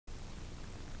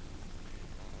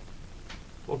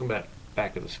Welcome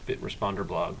back to this fitresponder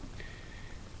blog.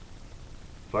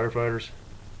 Firefighters,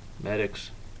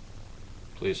 medics,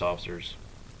 police officers,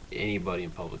 anybody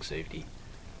in public safety,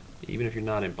 even if you're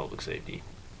not in public safety,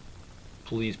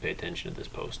 please pay attention to this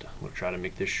post. I'm going to try to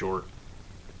make this short.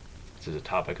 This is a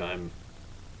topic I'm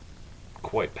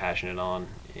quite passionate on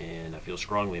and I feel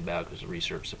strongly about because the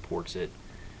research supports it.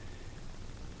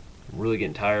 I'm really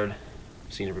getting tired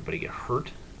of seeing everybody get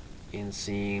hurt and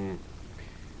seeing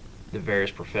the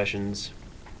various professions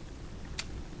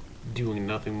doing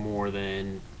nothing more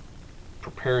than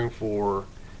preparing for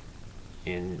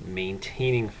and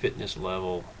maintaining fitness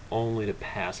level only to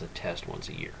pass a test once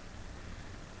a year.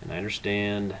 And I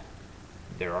understand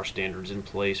there are standards in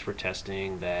place for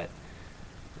testing that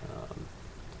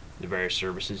the various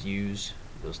services use.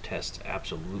 Those tests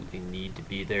absolutely need to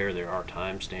be there. There are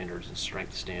time standards and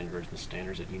strength standards and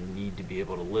standards that you need to be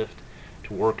able to lift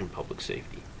to work in public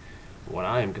safety. What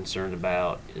I am concerned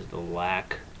about is the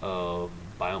lack of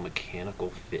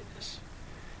biomechanical fitness.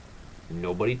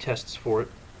 Nobody tests for it.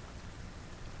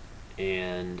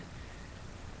 And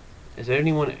has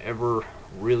anyone ever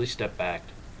really stepped back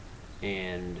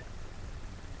and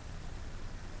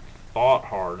thought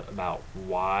hard about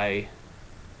why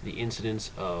the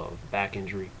incidence of back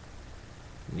injury,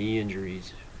 knee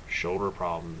injuries, shoulder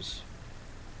problems,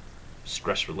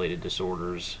 stress-related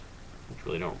disorders, which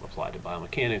really don't apply to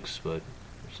biomechanics, but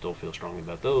I still feel strongly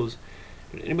about those.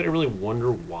 Did anybody really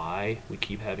wonder why we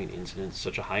keep having incidents,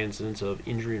 such a high incidence of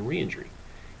injury and re-injury?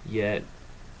 Yet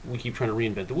we keep trying to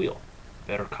reinvent the wheel.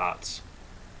 Better cots,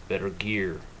 better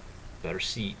gear, better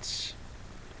seats,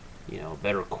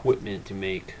 better equipment to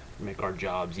make our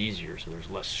jobs easier so there's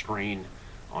less strain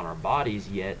on our bodies,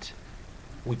 yet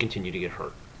we continue to get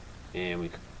hurt. And we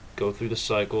go through the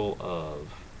cycle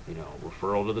of,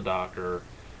 referral to the doctor,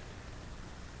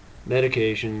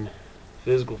 medication,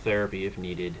 physical therapy if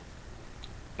needed,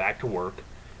 back to work,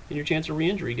 and your chance of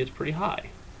re-injury gets pretty high.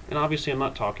 And obviously I'm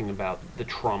not talking about the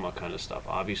trauma kind of stuff.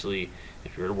 Obviously,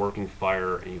 if you're at a working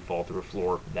fire and you fall through a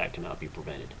floor, that cannot be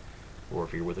prevented. Or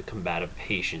if you're with a combative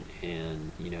patient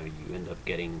and you end up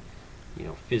getting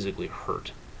physically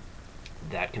hurt,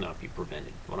 that cannot be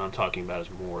prevented. What I'm talking about is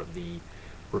more of the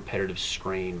repetitive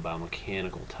strain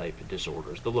biomechanical type of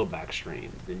disorders, the low back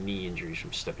strain, the knee injuries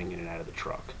from stepping in and out of the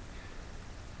truck.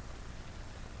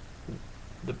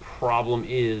 The problem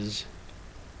is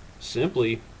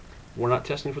simply we're not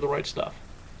testing for the right stuff.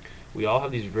 We all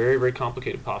have these very, very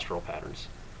complicated postural patterns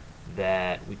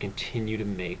that we continue to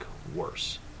make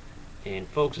worse. And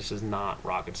folks, this is not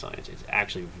rocket science. It's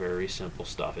actually very simple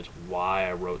stuff. It's why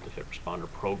I wrote the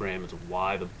fitresponder program. It's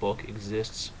why the book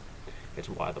exists. It's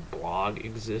why the blog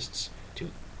exists,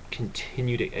 to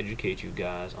continue to educate you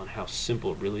guys on how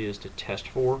simple it really is to test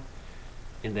for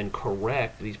and then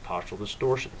correct these postural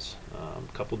distortions.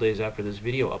 A couple days after this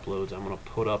video uploads, I'm going to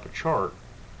put up a chart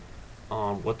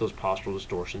on what those postural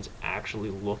distortions actually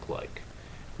look like.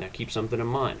 Now keep something in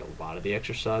mind. A lot of the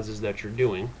exercises that you're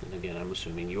doing, and again I'm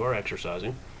assuming you are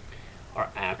exercising,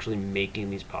 are actually making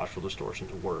these postural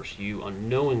distortions worse. You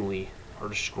unknowingly are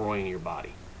destroying your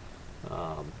body.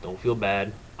 Don't feel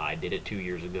bad. I did it 2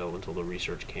 years ago until the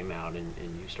research came out and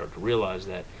you start to realize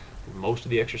that most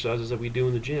of the exercises that we do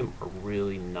in the gym are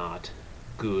really not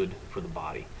good for the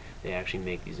body. They actually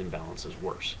make these imbalances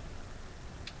worse.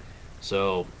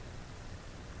 So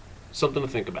something to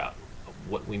think about.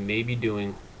 What we may be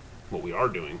doing, what we are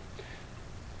doing,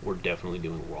 we're definitely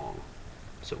doing wrong.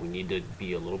 So we need to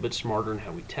be a little bit smarter in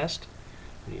how we test.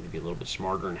 We need to be a little bit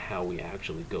smarter in how we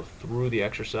actually go through the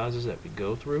exercises that we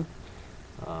go through.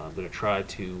 I'm going to try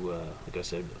to, like I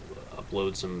said,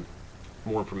 upload some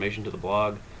more information to the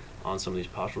blog on some of these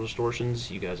postural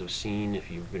distortions. You guys have seen, if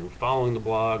you've been following the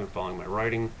blog and following my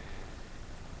writing,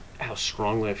 how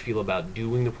strongly I feel about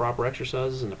doing the proper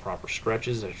exercises and the proper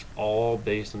stretches. It's all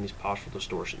based on these postural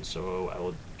distortions. So I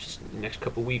will just in the next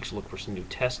couple weeks look for some new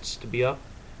tests to be up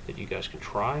that you guys can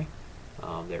try.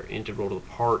 They're integral to the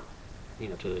part,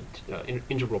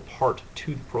 integral part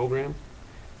to the program.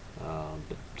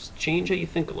 But just change how you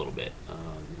think a little bit.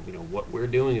 What we're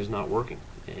doing is not working,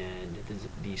 and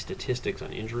the statistics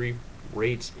on injury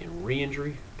rates and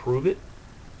re-injury prove it.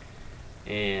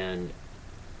 And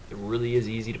it really is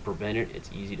easy to prevent it. It's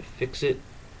easy to fix it.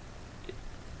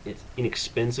 It's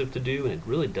inexpensive to do, and it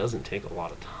really doesn't take a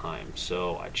lot of time.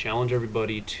 So I challenge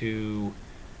everybody to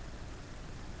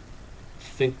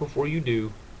think before you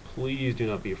do. Please do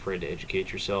not be afraid to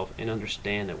educate yourself and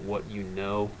understand that what you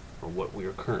know or what we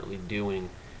are currently doing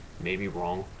may be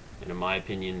wrong. And in my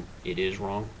opinion, it is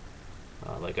wrong.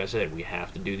 Like I said, we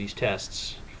have to do these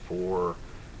tests for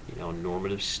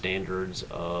normative standards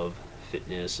of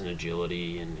fitness and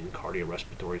agility and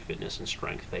cardiorespiratory fitness and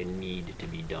strength. They need to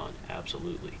be done,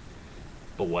 absolutely.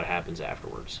 But what happens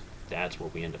afterwards? That's where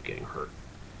we end up getting hurt.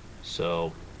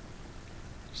 So,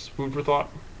 it's food for thought.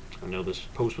 I know this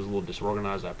post was a little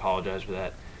disorganized. I apologize for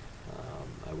that.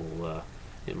 I will,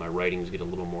 in my writings, get a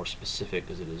little more specific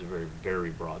because it is a very, very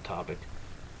broad topic.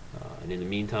 And in the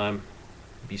meantime,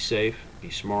 be safe, be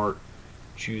smart,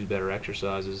 choose better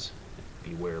exercises,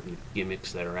 beware of the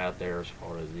gimmicks that are out there as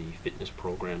far as the fitness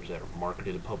programs that are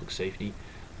marketed in public safety.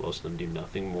 Most of them do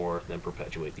nothing more than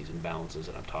perpetuate these imbalances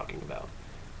that I'm talking about.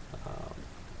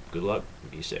 Good luck,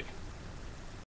 be safe.